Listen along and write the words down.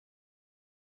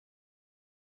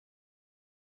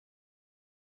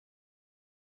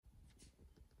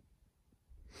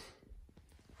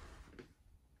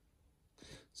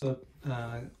So,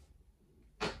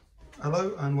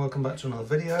 hello and welcome back to another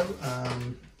video.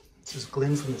 This is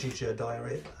Glyn from the GGO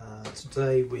Diary.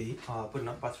 Today we are putting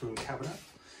up bathroom cabinet.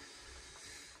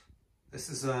 This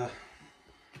is I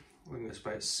think it's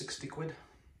about 60 quid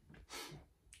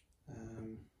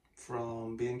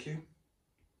from B&Q.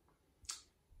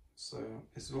 So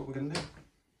this is what we're going to do.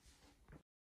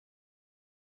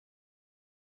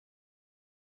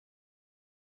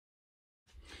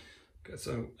 Okay,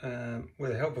 so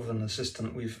with the help of an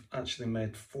assistant, we've actually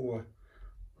made four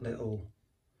little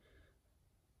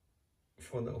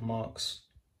marks,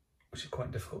 which are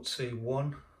quite difficult to see.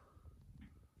 One,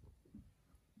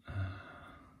 I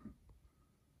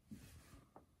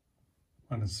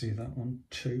can see that one.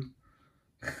 Two,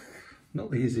 not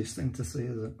the easiest thing to see,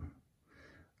 is it?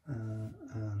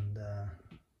 And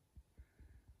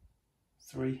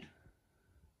three,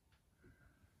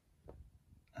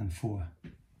 and four.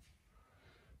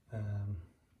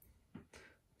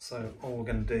 So all we're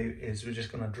going to do is we're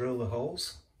just going to drill the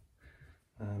holes,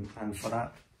 and for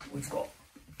that we've got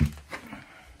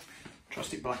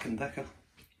trusty Black & Decker.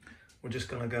 We're just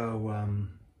going to go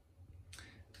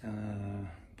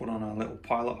put on a little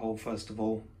pilot hole first of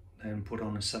all, then put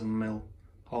on a 7mm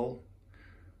hole,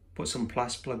 put some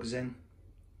plus plugs in,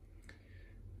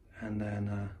 and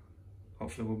then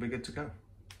hopefully we'll be good to go.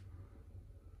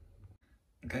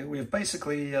 Okay, we've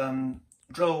basically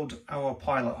drilled our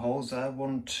pilot holes there,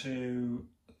 1, 2,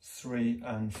 3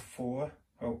 and 4.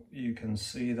 Hope you can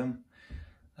see them.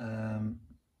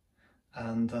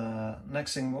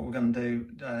 Next thing what we're going to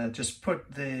do, just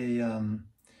put the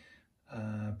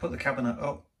cabinet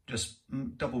up, just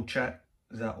double check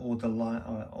that all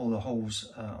the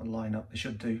holes line up. They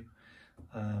should do,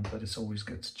 but it's always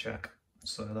good to check.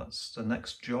 So that's the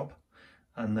next job.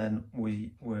 And then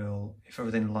we will, if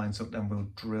everything lines up, then we'll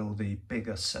drill the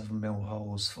bigger 7mm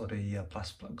holes for the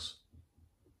plus plugs.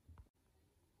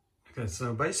 Okay,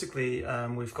 so basically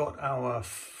we've got our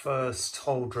first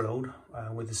hole drilled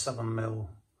with the 7mm,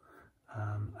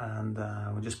 and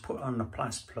we'll just put on the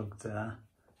plus plug there.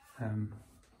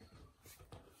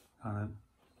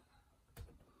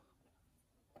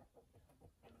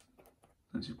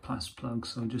 That's your plus plug,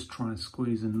 so just try and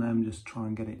squeeze in them, just try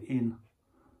and get it in.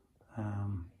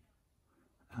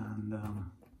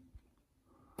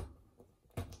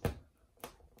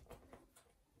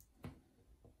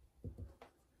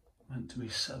 Meant to be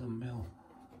 7mm.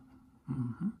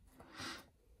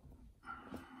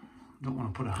 Don't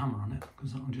want to put a hammer on it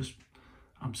because that'll just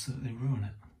absolutely ruin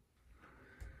it.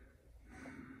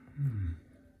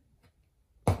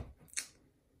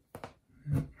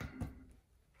 Yep.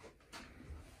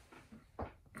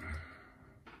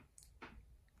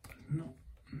 Not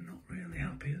really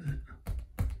happy, is it?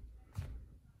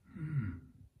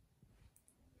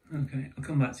 Okay, I'll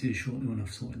come back to you shortly when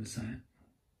I've sorted this out.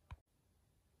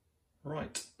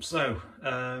 Right, so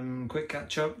quick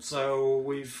catch up. So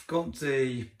we've got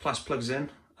the plus plugs in.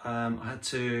 I had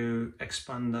to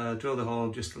expand, drill the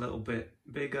hole just a little bit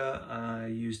bigger. I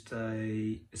used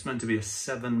it's meant to be a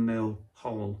 7mm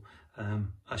hole.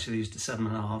 Actually used a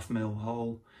 7.5mm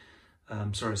hole.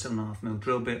 7.5mm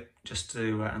drill bit just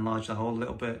to enlarge the hole a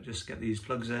little bit, just to get these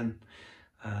plugs in.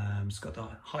 It's got the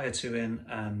higher two in,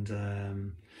 and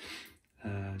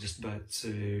just about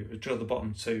to drill the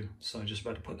bottom two, so just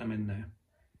about to put them in there.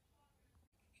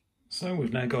 So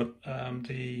we've now got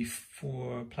the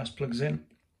 4 plus plugs in.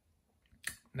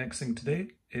 Next thing to do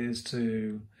is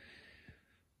to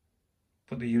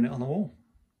put the unit on the wall.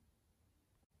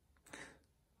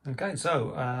 Okay,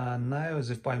 so now, as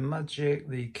if by magic,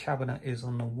 the cabinet is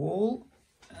on the wall,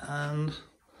 and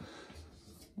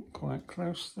quite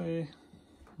closely.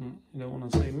 You don't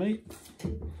want to see me.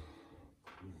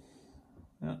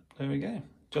 Yeah, there we go.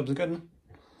 Job's a good one.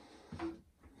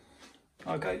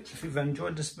 Okay, if you've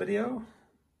enjoyed this video,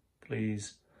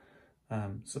 please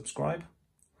subscribe.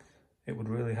 It would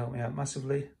really help me out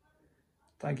massively.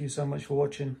 Thank you so much for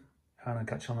watching, and I'll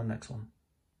catch you on the next one.